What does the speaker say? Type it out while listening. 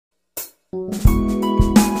Good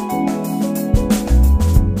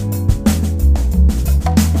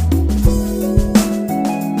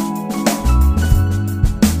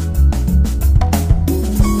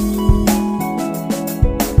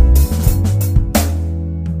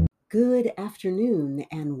afternoon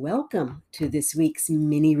and welcome to this week's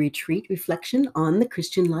mini retreat reflection on the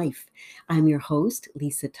Christian life. I'm your host,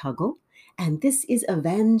 Lisa Tuggle, and this is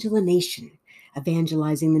Evangelination,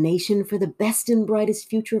 evangelizing the nation for the best and brightest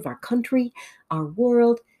future of our country, our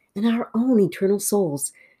world, and our own eternal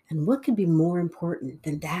souls. And what could be more important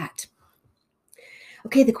than that?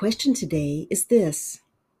 Okay, the question today is this: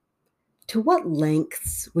 to what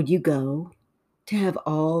lengths would you go to have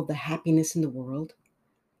all the happiness in the world?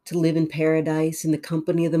 To live in paradise in the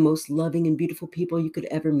company of the most loving and beautiful people you could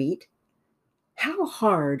ever meet? How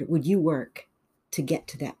hard would you work to get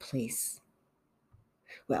to that place?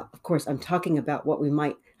 Well, of course, I'm talking about what we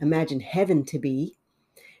might imagine heaven to be.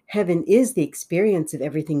 Heaven is the experience of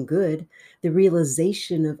everything good, the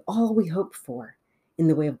realization of all we hope for in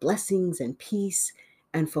the way of blessings and peace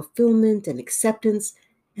and fulfillment and acceptance,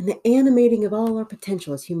 and the animating of all our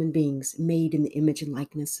potential as human beings made in the image and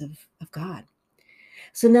likeness of God.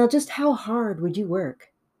 So now, just how hard would you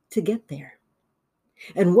work to get there?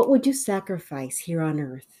 And what would you sacrifice here on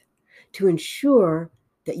earth to ensure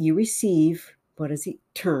that you receive what is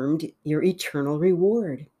termed your eternal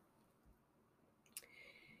reward?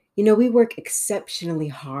 You know, we work exceptionally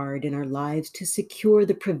hard in our lives to secure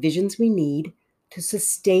the provisions we need to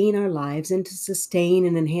sustain our lives and to sustain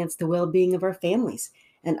and enhance the well-being of our families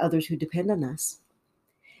and others who depend on us.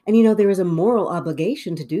 And you know, there is a moral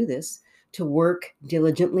obligation to do this, to work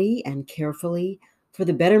diligently and carefully for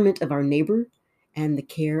the betterment of our neighbor and the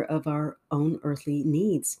care of our own earthly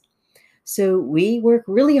needs. So we work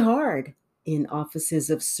really hard in offices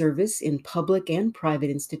of service in public and private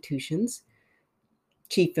institutions,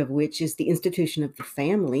 chief of which is the institution of the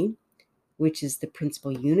family, which is the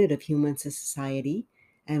principal unit of human society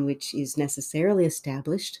and which is necessarily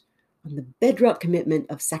established on the bedrock commitment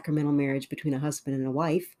of sacramental marriage between a husband and a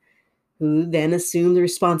wife, who then assume the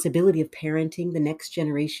responsibility of parenting the next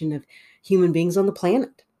generation of human beings on the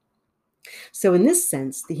planet. So in this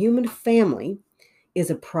sense, the human family is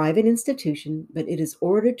a private institution, but it is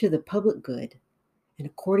ordered to the public good and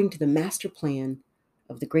according to the master plan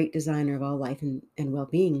of the great designer of all life and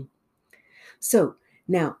well-being. So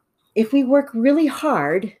now, if we work really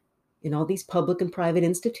hard in all these public and private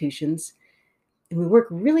institutions, and we work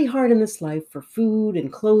really hard in this life for food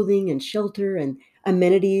and clothing and shelter and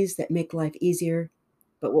amenities that make life easier,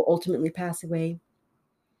 but will ultimately pass away,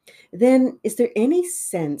 then is there any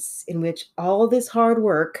sense in which all this hard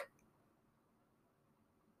work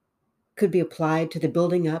could be applied to the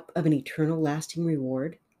building up of an eternal lasting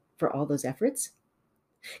reward for all those efforts?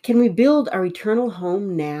 Can we build our eternal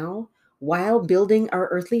home now while building our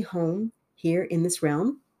earthly home here in this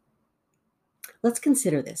realm? Let's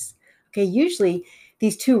consider this. Okay, usually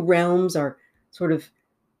these two realms are sort of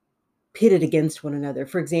pitted against one another.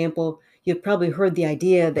 For example, you've probably heard the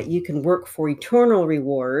idea that you can work for eternal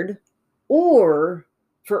reward or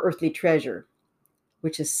for earthly treasure,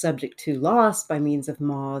 which is subject to loss by means of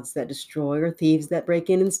moths that destroy or thieves that break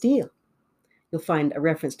in and steal. You'll find a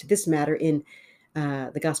reference to this matter in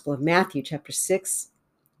the Gospel of Matthew, chapter 6,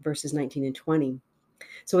 verses 19 and 20.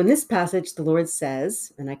 So in this passage, the Lord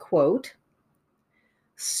says, and I quote,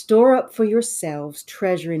 "Store up for yourselves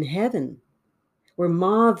treasure in heaven, where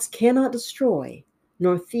moths cannot destroy,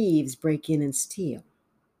 nor thieves break in and steal."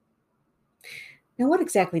 Now, what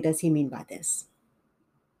exactly does he mean by this?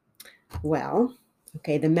 Well,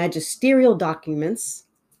 okay, the magisterial documents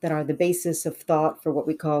that are the basis of thought for what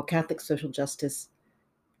we call Catholic social justice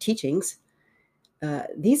teachings,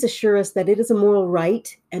 these assure us that it is a moral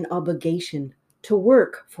right and obligation to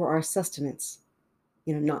work for our sustenance,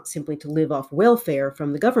 not simply to live off welfare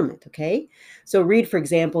from the government, okay? So read, for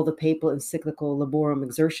example, the papal encyclical Laborum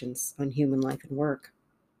Exercens on human life and work.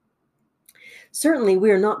 Certainly,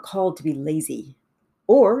 we are not called to be lazy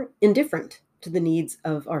or indifferent to the needs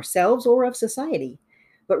of ourselves or of society,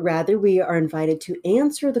 but rather we are invited to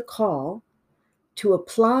answer the call to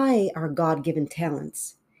apply our God-given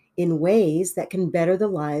talents in ways that can better the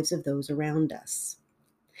lives of those around us.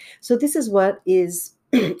 So this is what is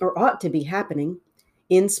or ought to be happening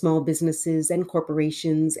in small businesses and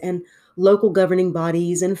corporations and local governing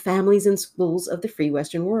bodies and families and schools of the free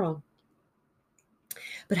Western world.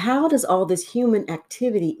 But how does all this human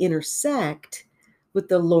activity intersect with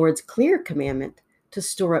the Lord's clear commandment to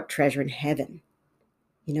store up treasure in heaven?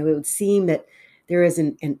 It would seem that there is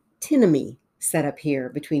an antinomy set up here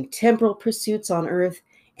between temporal pursuits on earth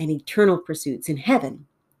and eternal pursuits in heaven.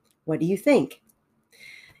 What do you think?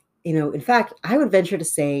 In fact, I would venture to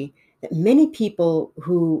say that many people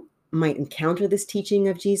who might encounter this teaching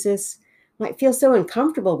of Jesus might feel so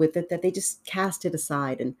uncomfortable with it that they just cast it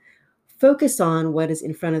aside and focus on what is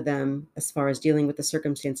in front of them as far as dealing with the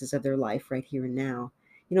circumstances of their life right here and now.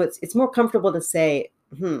 It's more comfortable to say,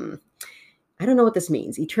 I don't know what this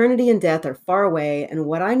means. Eternity and death are far away, and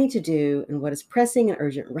what I need to do and what is pressing and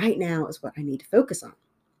urgent right now is what I need to focus on.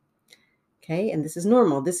 Okay, and this is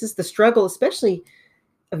normal. This is the struggle, especially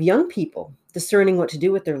of young people discerning what to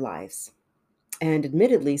do with their lives. And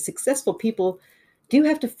admittedly, successful people do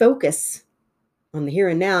have to focus on the here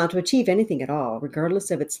and now to achieve anything at all,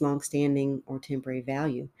 regardless of its long-standing or temporary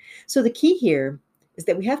value. So the key here is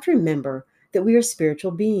that we have to remember that we are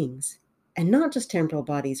spiritual beings and not just temporal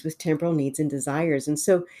bodies with temporal needs and desires. And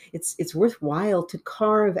so it's worthwhile to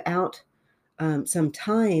carve out some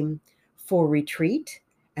time for retreat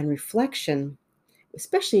and reflection,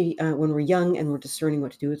 especially when we're young and we're discerning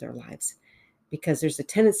what to do with our lives, because there's a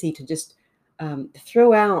tendency to just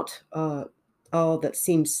throw out all that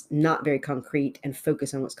seems not very concrete and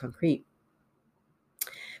focus on what's concrete.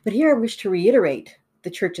 But here I wish to reiterate the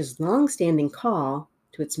church's longstanding call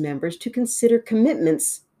to its members to consider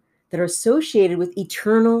commitments that are associated with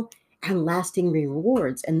eternal and lasting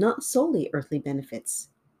rewards and not solely earthly benefits.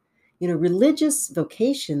 Religious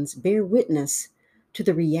vocations bear witness to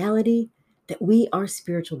the reality that we are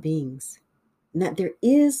spiritual beings and that there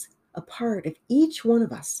is a part of each one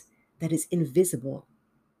of us that is invisible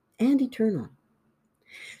and eternal.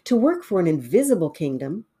 To work for an invisible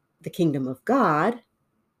kingdom, the kingdom of God,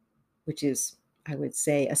 which is, I would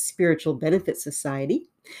say, a spiritual benefit society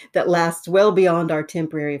that lasts well beyond our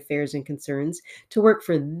temporary affairs and concerns, to work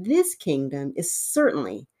for this kingdom is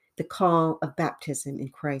certainly the call of baptism in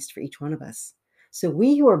Christ for each one of us. So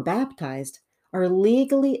we who are baptized are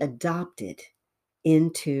legally adopted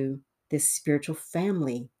into this spiritual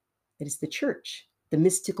family that is the church, the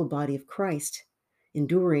mystical body of Christ,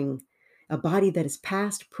 enduring a body that is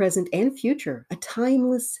past, present, and future, a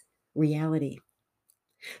timeless reality.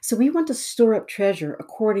 So we want to store up treasure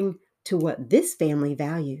according to what this family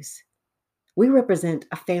values. We represent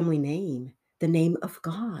a family name, the name of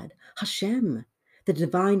God, Hashem, the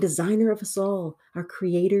divine designer of us all, our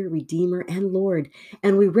creator, redeemer, and Lord.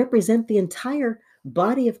 And we represent the entire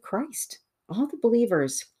body of Christ, all the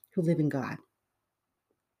believers who live in God.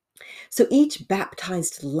 So each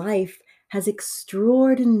baptized life has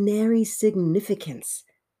extraordinary significance.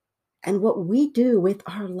 And what we do with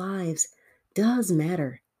our lives does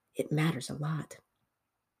matter. It matters a lot.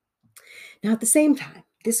 Now, at the same time,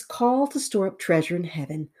 this call to store up treasure in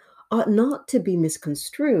heaven ought not to be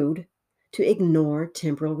misconstrued to ignore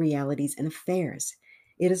temporal realities and affairs.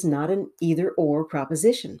 It is not an either-or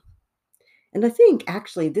proposition. And I think,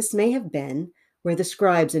 actually, this may have been where the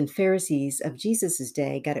scribes and Pharisees of Jesus'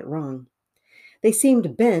 day got it wrong. They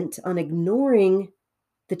seemed bent on ignoring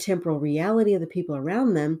the temporal reality of the people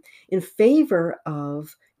around them in favor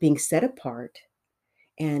of being set apart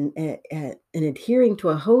and adhering to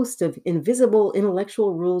a host of invisible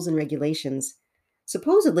intellectual rules and regulations,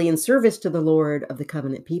 supposedly in service to the Lord of the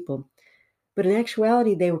covenant people. But in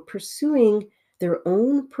actuality, they were pursuing their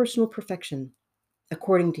own personal perfection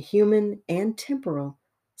according to human and temporal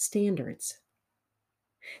standards.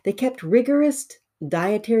 They kept rigorous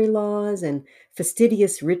dietary laws and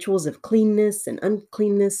fastidious rituals of cleanness and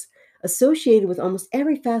uncleanness associated with almost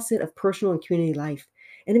every facet of personal and community life.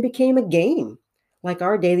 And it became a game, like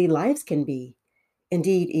our daily lives can be.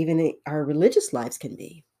 Indeed, even our religious lives can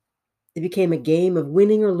be. It became a game of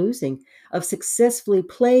winning or losing, of successfully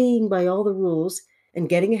playing by all the rules and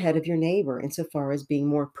getting ahead of your neighbor insofar as being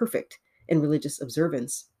more perfect in religious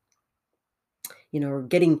observance, or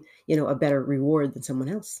getting, a better reward than someone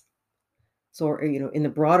else. So, or, in the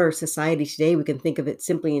broader society today, we can think of it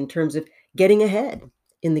simply in terms of getting ahead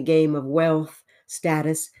in the game of wealth,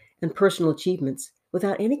 status, and personal achievements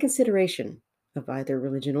without any consideration of either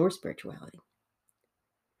religion or spirituality.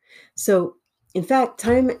 So, in fact,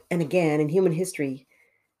 time and again in human history,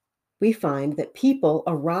 we find that people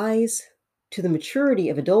arise to the maturity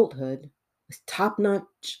of adulthood with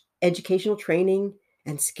top-notch educational training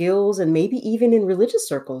and skills, and maybe even in religious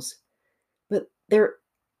circles, but they're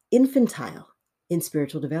infantile in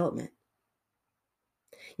spiritual development.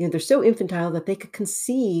 They're so infantile that they could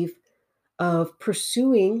conceive of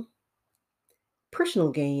pursuing personal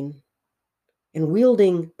gain and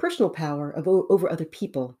wielding personal power over other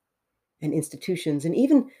people and institutions, and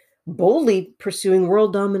even boldly pursuing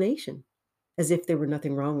world domination as if there were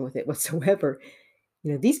nothing wrong with it whatsoever.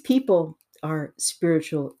 These people are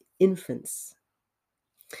spiritual infants.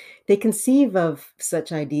 They conceive of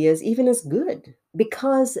such ideas even as good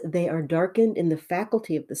because they are darkened in the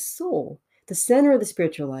faculty of the soul, the center of the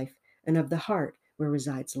spiritual life, and of the heart where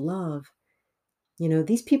resides love.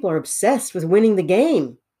 These people are obsessed with winning the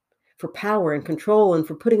game for power and control and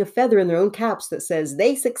for putting a feather in their own caps that says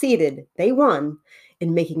they succeeded, they won,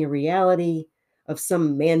 in making a reality of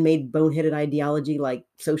some man-made boneheaded ideology like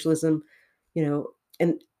socialism, you know,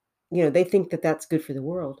 and they think that that's good for the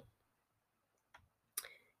world.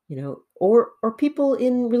 Or people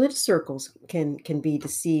in religious circles can be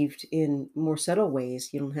deceived in more subtle ways.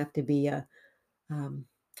 You don't have to be um,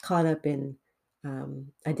 caught up in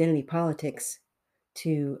identity politics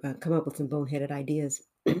to come up with some boneheaded ideas.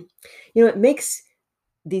 It makes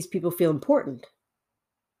these people feel important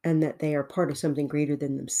and that they are part of something greater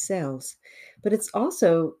than themselves. But it's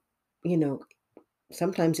also, you know,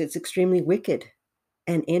 sometimes it's extremely wicked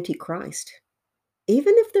and antichrist,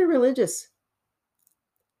 even if they're religious.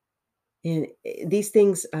 And these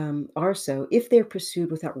things are so if they're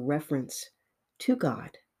pursued without reference to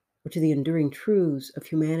God or to the enduring truths of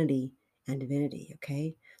humanity and divinity.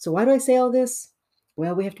 Okay. So, why do I say all this?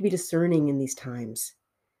 Well, we have to be discerning in these times.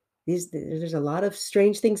 There's a lot of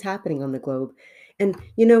strange things happening on the globe. And,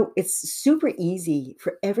 it's super easy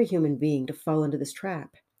for every human being to fall into this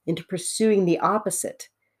trap, into pursuing the opposite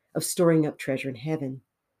of storing up treasure in heaven.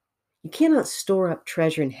 You cannot store up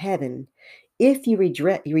treasure in heaven if you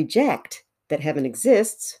reject that heaven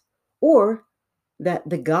exists or that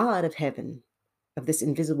the God of heaven, of this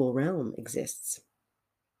invisible realm, exists.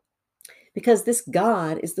 Because this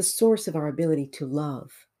God is the source of our ability to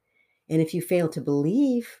love. And if you fail to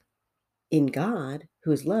believe in God,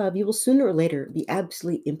 who is love, you will sooner or later be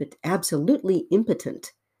absolutely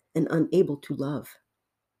impotent and unable to love.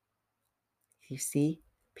 You see,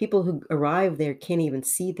 people who arrive there can't even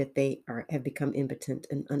see that they have become impotent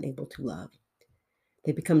and unable to love.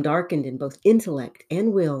 They become darkened in both intellect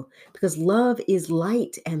and will because love is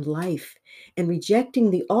light and life. And rejecting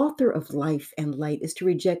the author of life and light is to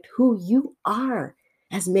reject who you are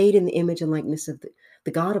as made in the image and likeness of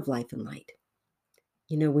the God of life and light.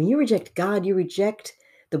 When you reject God, you reject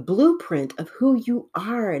the blueprint of who you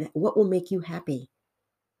are and what will make you happy.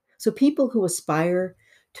 So people who aspire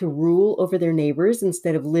to rule over their neighbors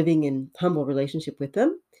instead of living in humble relationship with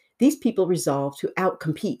them, these people resolve to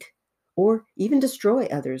outcompete or even destroy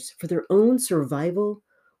others for their own survival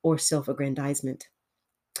or self-aggrandizement.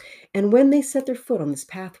 And when they set their foot on this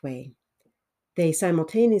pathway, they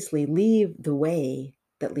simultaneously leave the way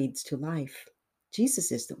that leads to life.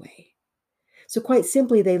 Jesus is the way. So quite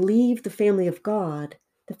simply, they leave the family of God,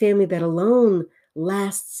 the family that alone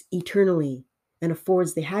lasts eternally and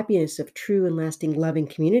affords the happiness of true and lasting loving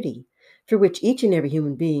community for which each and every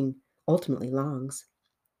human being ultimately longs.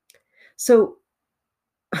 So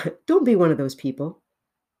don't be one of those people.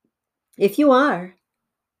 If you are,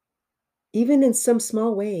 even in some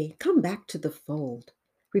small way, come back to the fold,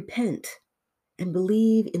 repent, and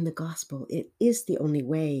believe in the gospel. It is the only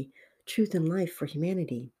way, truth, and life for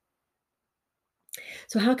humanity.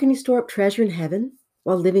 So how can you store up treasure in heaven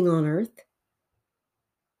while living on earth?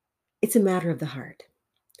 It's a matter of the heart.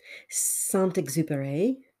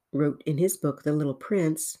 Saint-Exupéry wrote in his book, The Little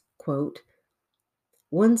Prince, quote,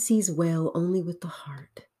 "One sees well only with the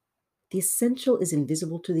heart. The essential is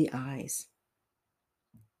invisible to the eyes."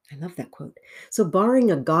 I love that quote. So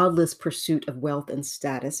barring a godless pursuit of wealth and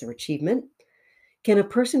status or achievement, can a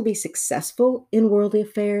person be successful in worldly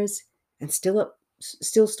affairs and still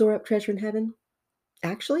store up treasure in heaven?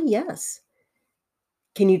 Actually, yes.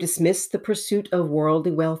 Can you dismiss the pursuit of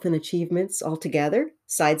worldly wealth and achievements altogether,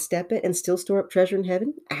 sidestep it, and still store up treasure in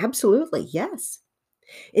heaven? Absolutely, yes.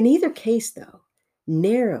 In either case, though,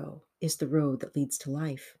 narrow is the road that leads to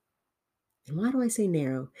life. And why do I say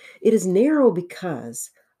narrow? It is narrow because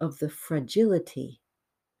of the fragility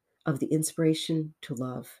of the inspiration to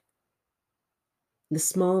love, the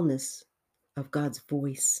smallness of God's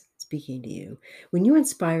voice speaking to you. When you're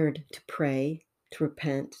inspired to pray, to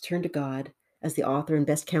repent, to turn to God as the author and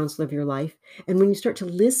best counselor of your life, and when you start to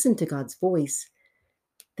listen to God's voice,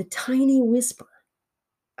 the tiny whisper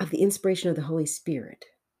of the inspiration of the Holy Spirit,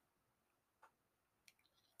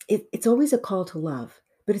 it's always a call to love,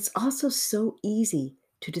 but it's also so easy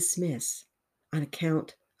to dismiss on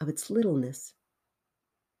account of its littleness.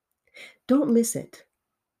 Don't miss it.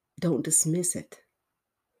 Don't dismiss it.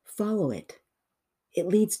 Follow it. It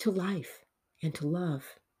leads to life and to love.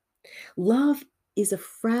 Love is a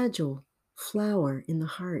fragile flower in the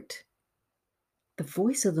heart. The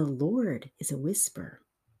voice of the Lord is a whisper.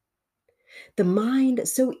 The mind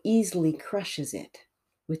so easily crushes it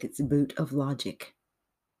with its boot of logic.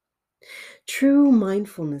 True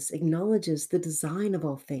mindfulness acknowledges the design of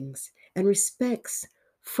all things and respects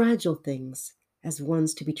fragile things as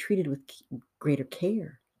ones to be treated with greater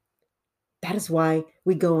care. That is why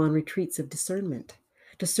we go on retreats of discernment.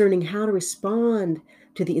 Discerning how to respond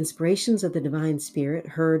to the inspirations of the divine spirit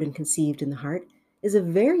heard and conceived in the heart is a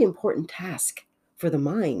very important task for the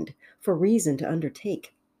mind, for reason to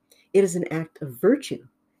undertake. It is an act of virtue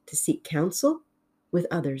to seek counsel with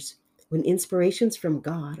others when inspirations from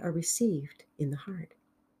God are received in the heart.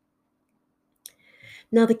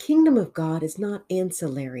 Now, the kingdom of God is not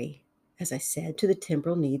ancillary, as I said, to the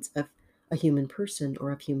temporal needs of a human person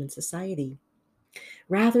or of human society.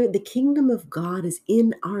 Rather, the kingdom of God is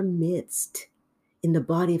in our midst, in the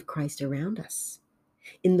body of Christ around us,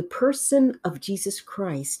 in the person of Jesus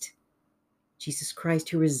Christ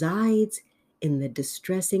who resides in the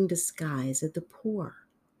distressing disguise of the poor,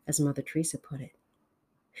 as Mother Teresa put it.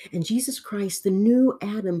 And Jesus Christ, the new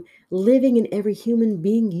Adam, living in every human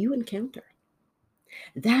being you encounter.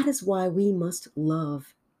 That is why we must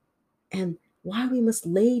love and why we must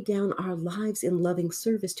lay down our lives in loving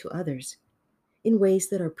service to others in ways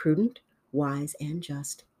that are prudent, wise, and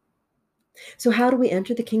just. So, how do we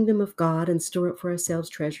enter the kingdom of God and store up for ourselves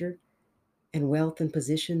treasure and wealth and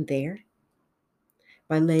position there?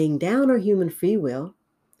 By laying down our human free will,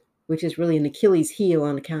 which is really an Achilles heel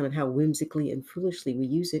on account of how whimsically and foolishly we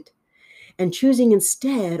use it, and choosing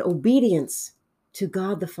instead obedience to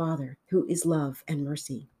God the Father, who is love and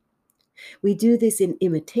mercy. We do this in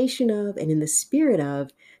imitation of and in the spirit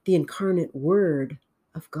of the incarnate Word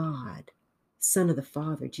of God, Son of the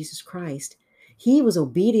Father, Jesus Christ. He was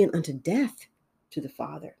obedient unto death to the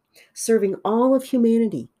Father, serving all of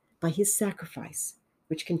humanity by his sacrifice,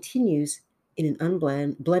 which continues in an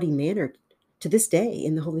unbloody manner to this day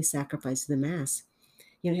in the holy sacrifice of the Mass.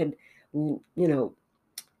 It had,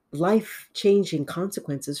 life-changing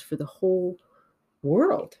consequences for the whole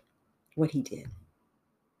world, what he did.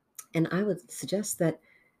 And I would suggest that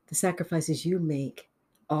the sacrifices you make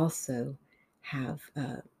also have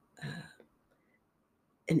an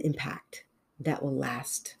impact that will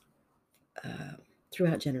last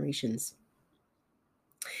throughout generations.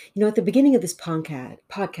 At the beginning of this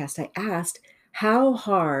podcast, I asked how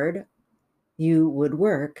hard you would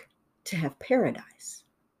work to have paradise.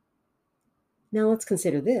 Now let's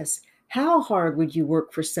consider this. How hard would you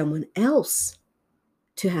work for someone else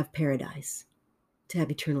to have paradise, to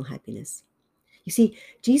have eternal happiness? You see,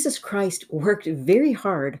 Jesus Christ worked very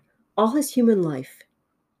hard all his human life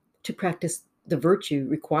to practice the virtue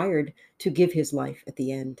required to give his life at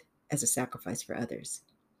the end as a sacrifice for others.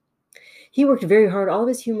 He worked very hard all of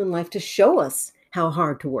his human life to show us how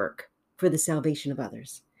hard to work for the salvation of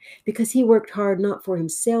others, because he worked hard not for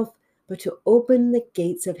himself, but to open the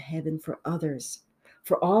gates of heaven for others,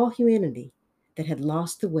 for all humanity that had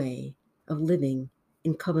lost the way of living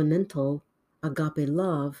in covenantal agape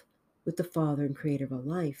love with the Father and Creator of all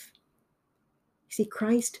life. You see,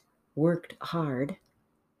 Christ worked hard,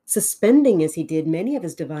 suspending as he did many of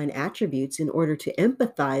his divine attributes in order to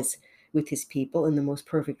empathize with his people in the most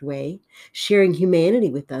perfect way, sharing humanity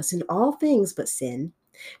with us in all things but sin,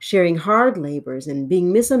 sharing hard labors and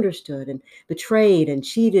being misunderstood and betrayed and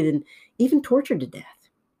cheated and even tortured to death.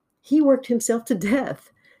 He worked himself to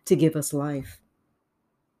death to give us life.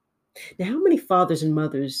 Now, how many fathers and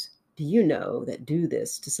mothers do you know that do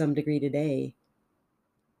this to some degree today?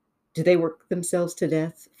 Do they work themselves to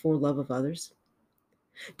death for love of others?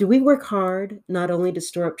 Do we work hard not only to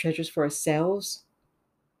store up treasures for ourselves?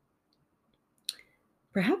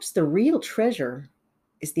 Perhaps the real treasure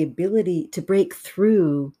is the ability to break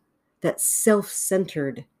through that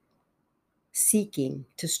self-centered seeking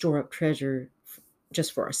to store up treasure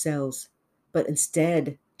just for ourselves, but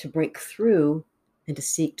instead to break through and to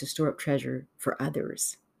seek to store up treasure for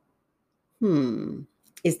others.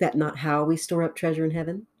 Is that not how we store up treasure in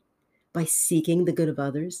heaven? By seeking the good of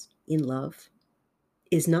others in love?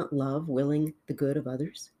 Is not love willing the good of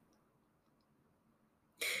others?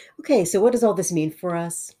 Okay, so what does all this mean for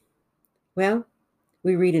us? Well,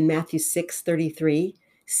 we read in Matthew 6:33,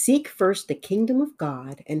 "Seek first the kingdom of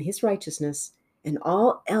God and his righteousness, and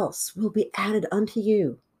all else will be added unto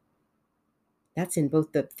you." That's in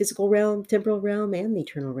both the physical realm, temporal realm, and the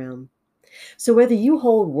eternal realm. So whether you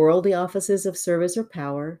hold worldly offices of service or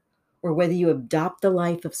power, or whether you adopt the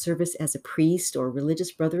life of service as a priest or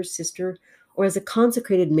religious brother or sister, or as a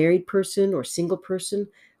consecrated married person or single person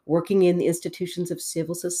working in the institutions of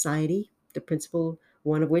civil society, the principal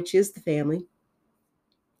one of which is the family,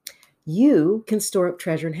 you can store up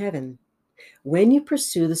treasure in heaven when you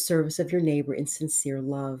pursue the service of your neighbor in sincere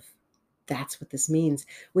love. That's what this means.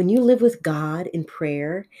 When you live with God in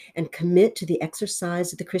prayer and commit to the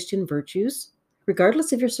exercise of the Christian virtues,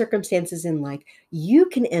 regardless of your circumstances in life, you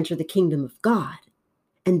can enter the kingdom of God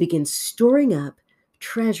and begin storing up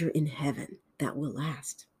treasure in heaven that will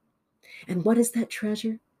last. And what is that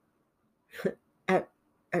treasure? at,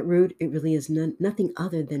 at root, it really is nothing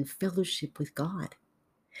other than fellowship with God,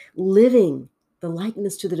 living the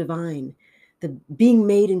likeness to the divine, the being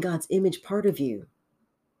made in God's image part of you,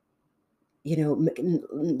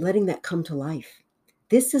 letting that come to life.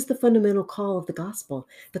 This is the fundamental call of the gospel,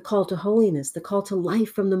 the call to holiness, the call to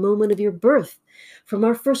life from the moment of your birth, from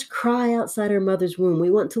our first cry outside our mother's womb.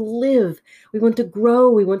 We want to live, we want to grow,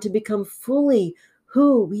 we want to become fully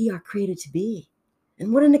who we are created to be.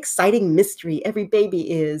 And what an exciting mystery every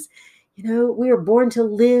baby is. We are born to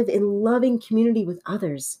live in loving community with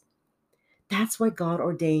others. That's why God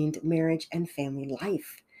ordained marriage and family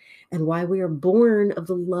life, and why we are born of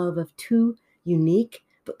the love of two unique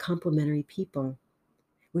but complementary people.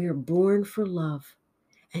 We are born for love,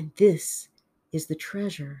 and this is the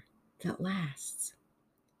treasure that lasts.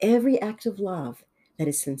 Every act of love that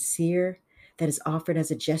is sincere, that is offered as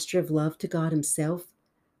a gesture of love to God Himself,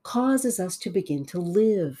 causes us to begin to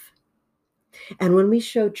live. And when we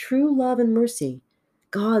show true love and mercy,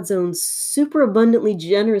 God's own superabundantly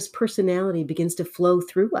generous personality begins to flow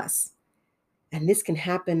through us. And this can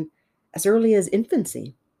happen as early as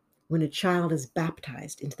infancy, when a child is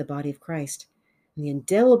baptized into the body of Christ. And the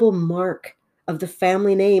indelible mark of the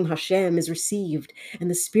family name, Hashem, is received, and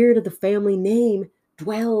the spirit of the family name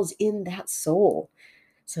dwells in that soul,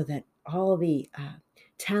 so that all the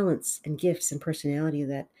talents and gifts and personality of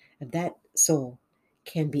that soul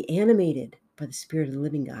can be animated by the Spirit of the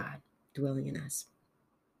living God dwelling in us.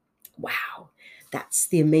 Wow, that's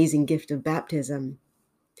the amazing gift of baptism.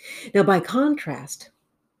 Now, by contrast,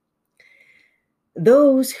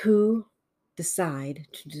 those who decide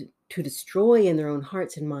to destroy in their own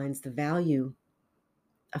hearts and minds the value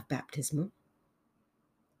of baptismal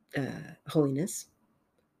holiness,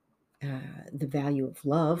 the value of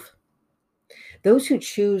love, those who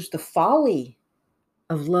choose the folly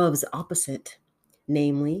of love's opposite,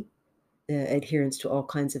 namely adherence to all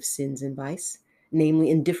kinds of sins and vice, namely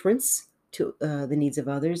indifference to the needs of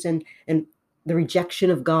others, and the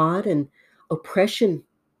rejection of God, and oppression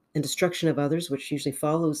and destruction of others, which usually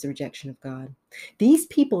follows the rejection of God. These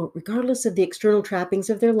people, regardless of the external trappings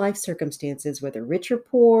of their life circumstances, whether rich or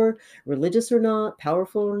poor, religious or not,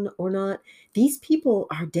 powerful or not, these people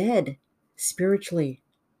are dead spiritually.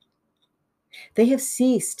 They have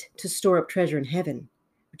ceased to store up treasure in heaven,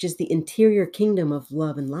 which is the interior kingdom of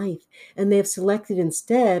love and life, and they have selected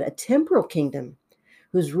instead a temporal kingdom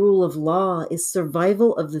whose rule of law is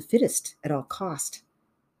survival of the fittest at all cost.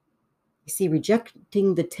 You see,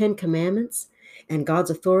 rejecting the 10 Commandments and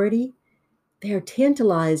God's authority, they are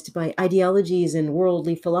tantalized by ideologies and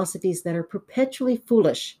worldly philosophies that are perpetually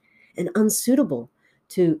foolish and unsuitable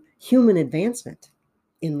to human advancement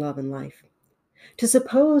in love and life. To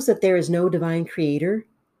suppose that there is no divine creator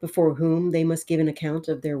before whom they must give an account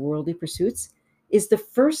of their worldly pursuits is the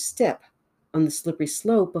first step on the slippery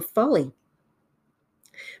slope of folly.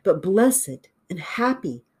 But blessed and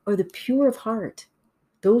happy are the pure of heart,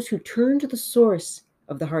 those who turn to the source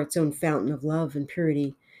of the heart's own fountain of love and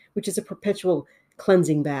purity, which is a perpetual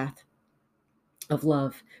cleansing bath of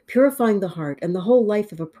love, purifying the heart and the whole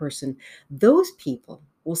life of a person. Those people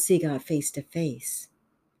will see God face to face,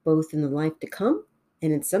 both in the life to come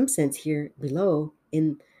and in some sense here below,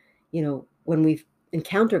 when we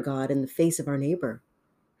encounter God in the face of our neighbor,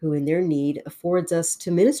 who in their need affords us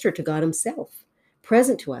to minister to God Himself,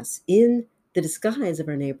 present to us in the disguise of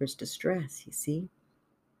our neighbor's distress, you see.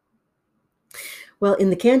 Well, in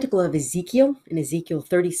the Canticle of Ezekiel, in Ezekiel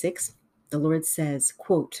 36, the Lord says,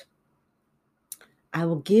 quote, "I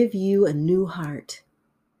will give you a new heart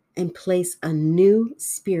and place a new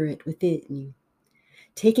spirit within you,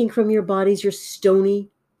 taking from your bodies your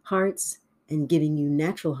stony hearts and giving you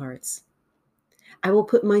natural hearts. I will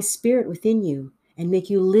put my spirit within you and make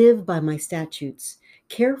you live by my statutes,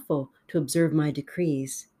 careful to observe my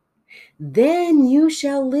decrees. Then you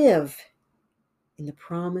shall live in the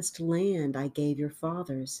promised land I gave your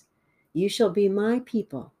fathers. You shall be my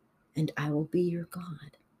people, and I will be your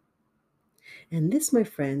God." And this, my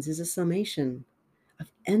friends, is a summation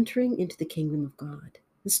of entering into the kingdom of God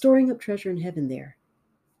and storing up treasure in heaven there,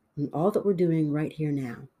 and all that we're doing right here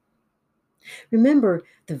now. Remember,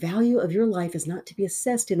 the value of your life is not to be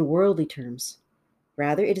assessed in worldly terms.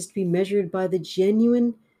 Rather, it is to be measured by the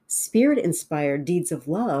genuine, spirit-inspired deeds of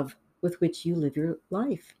love with which you live your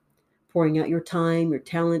life, pouring out your time, your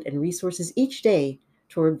talent, and resources each day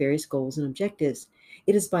toward various goals and objectives.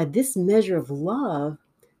 It is by this measure of love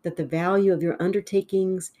that the value of your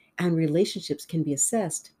undertakings and relationships can be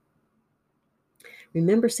assessed.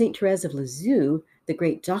 Remember St. Therese of Lisieux, the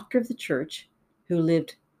great doctor of the church, who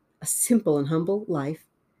lived a simple and humble life.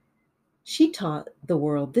 She taught the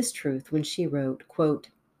world this truth when she wrote, quote,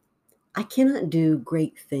 "I cannot do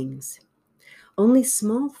great things, only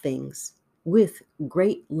small things with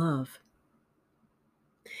great love."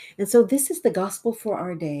 And so this is the gospel for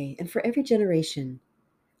our day and for every generation.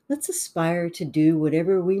 Let's aspire to do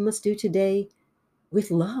whatever we must do today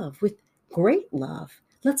with love, with great love.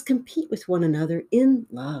 Let's compete with one another in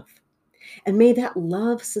love. And may that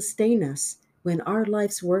love sustain us when our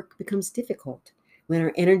life's work becomes difficult, when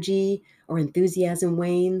our energy or enthusiasm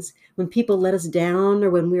wanes, when people let us down, or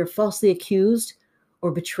when we are falsely accused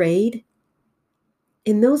or betrayed.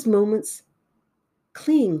 In those moments,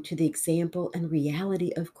 cling to the example and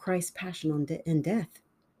reality of Christ's passion and death.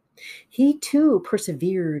 He too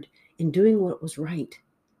persevered in doing what was right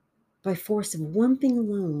by force of one thing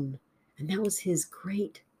alone, and that was his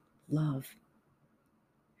great love.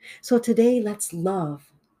 So today, let's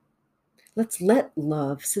love. Let's let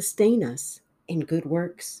love sustain us in good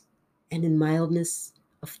works and in mildness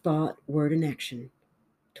of thought, word, and action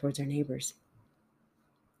towards our neighbors.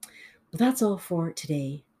 Well, that's all for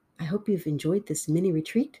today. I hope you've enjoyed this mini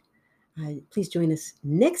retreat. Please join us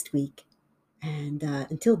next week. And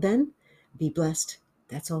until then, be blessed.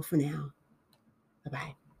 That's all for now.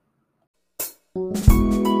 Bye-bye.